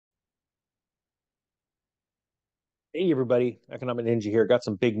Hey everybody, Economic Ninja here. Got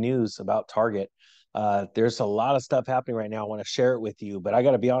some big news about Target. There's a lot of stuff happening right now. I want to share it with you, but I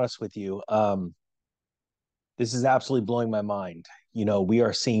got to be honest with you. This is absolutely blowing my mind. We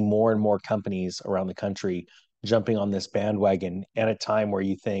are seeing more and more companies around the country jumping on this bandwagon at a time where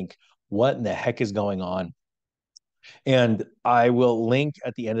you think, what in the heck is going on? And I will link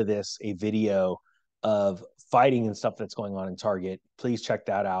at the end of this a video of fighting and stuff that's going on in Target. Please check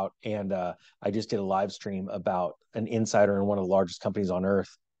that out. And I just did a live stream about an insider in one of the largest companies on earth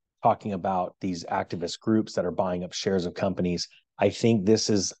talking about these activist groups that are buying up shares of companies. I think this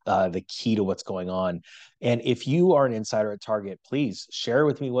is the key to what's going on. And if you are an insider at Target, please share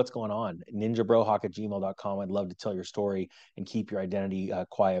with me what's going on. ninjabrohawk@gmail.com. I'd love to tell your story and keep your identity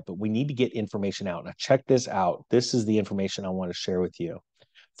quiet, but we need to get information out. Now, check this out. This is the information I want to share with you.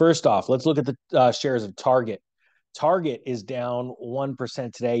 First off, let's look at the shares of Target. Target is down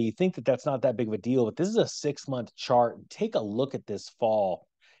 1% today. You think that that's not that big of a deal, but this is a 6-month chart. Take a look at this fall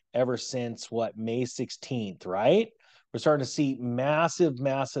ever since what, May 16th, right? We're starting to see massive,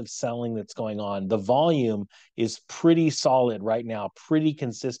 massive selling that's going on. The volume is pretty solid right now, pretty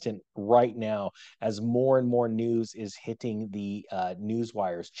consistent right now as more and more news is hitting the news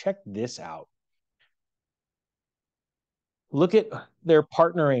wires. Check this out. Look at their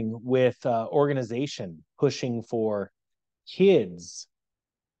partnering with organization pushing for kids.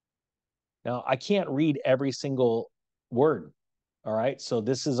 Now, I can't read every single word. All right. So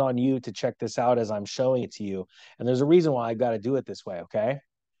this is on you to check this out as I'm showing it to you. And there's a reason why I got to do it this way. Okay.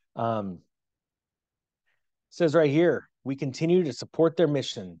 It says right here, we continue to support their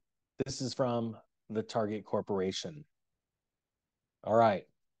mission. This is from the Target Corporation. All right.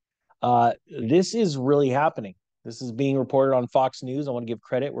 This is really happening. This is being reported on Fox News. I want to give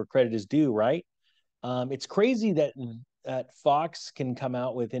credit where credit is due, right? It's crazy that Fox can come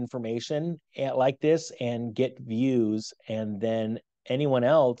out with information like this and get views, and then anyone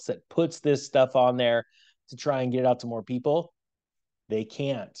else that puts this stuff on there to try and get it out to more people, they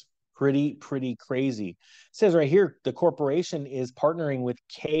can't. Pretty crazy. It says right here, the corporation is partnering with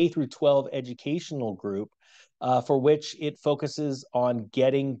K through 12 educational group for which it focuses on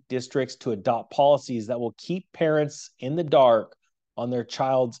getting districts to adopt policies that will keep parents in the dark on their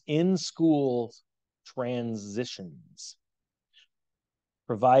child's in school transitions,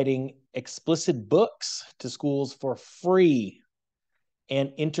 providing explicit books to schools for free,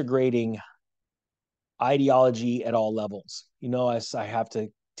 and integrating ideology at all levels. I have to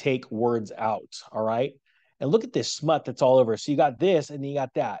take words out. All right. And look at this smut that's all over. So you got this and then you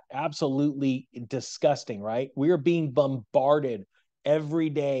got that. Absolutely disgusting, right? We are being bombarded every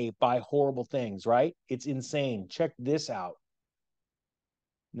day by horrible things, right? It's insane. Check this out.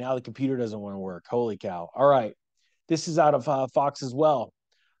 Now the computer doesn't want to work. Holy cow. All right. This is out of Fox as well.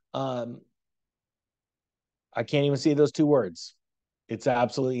 Um, I can't even see those two words. It's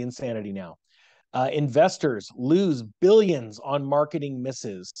absolutely insanity now. Investors lose billions on marketing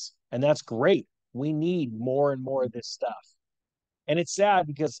misses, and that's great. We need more and more of this stuff. And it's sad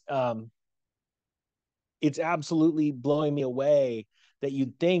because it's absolutely blowing me away that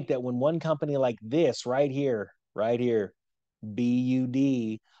you'd think that when one company like this right here,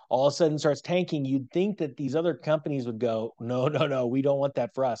 BUD, all of a sudden starts tanking, you'd think that these other companies would go, no, no, no, we don't want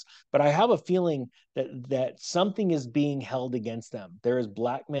that for us. But I have a feeling that something is being held against them. There is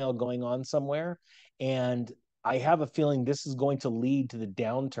blackmail going on somewhere, and I have a feeling this is going to lead to the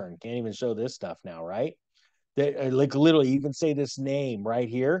downturn. Can't even show this stuff now, right? That like literally, you can say this name right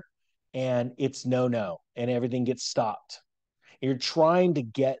here, and it's no, no, and everything gets stopped. You're trying to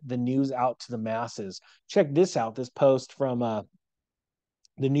get the news out to the masses. Check this out, this post from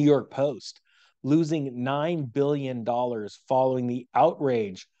the New York Post, losing $9 billion following the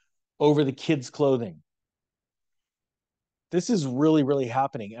outrage over the kids' clothing. This is really, really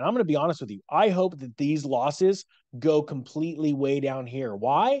happening. And I'm going to be honest with you. I hope that these losses go completely way down here.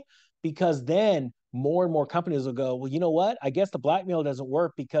 Why? Because then more and more companies will go, well, you know what? I guess the blackmail doesn't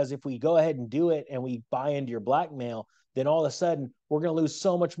work because if we go ahead and do it and we buy into your blackmail, then all of a sudden we're going to lose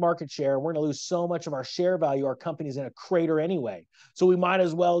so much market share. We're going to lose so much of our share value. Our company's in a crater anyway. So we might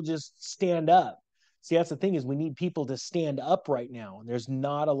as well just stand up. See, that's the thing is we need people to stand up right now. And there's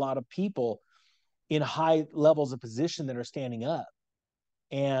not a lot of people in high levels of position that are standing up.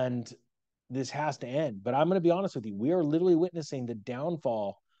 And this has to end. But I'm going to be honest with you. We are literally witnessing the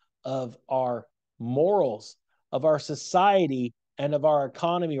downfall of our morals, of our society, and of our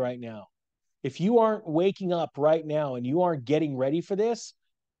economy right now. If you aren't waking up right now and you aren't getting ready for this,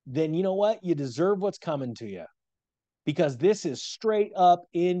 then you know what? You deserve what's coming to you because this is straight up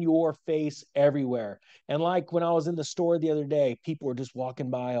in your face everywhere. And like when I was in the store the other day, people were just walking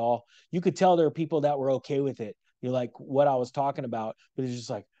by all, you could tell there were people that were okay with it. You're like what I was talking about, but it's just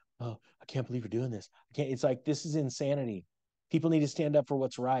like, oh, I can't believe you're doing this. I can't. It's like, this is insanity. People need to stand up for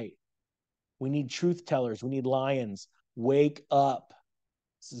what's right. We need truth tellers. We need lions. Wake up.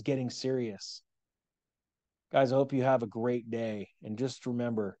 This is getting serious. Guys, I hope you have a great day. And just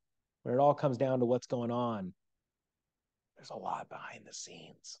remember, when it all comes down to what's going on, there's a lot behind the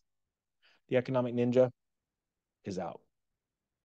scenes. The Economic Ninja is out.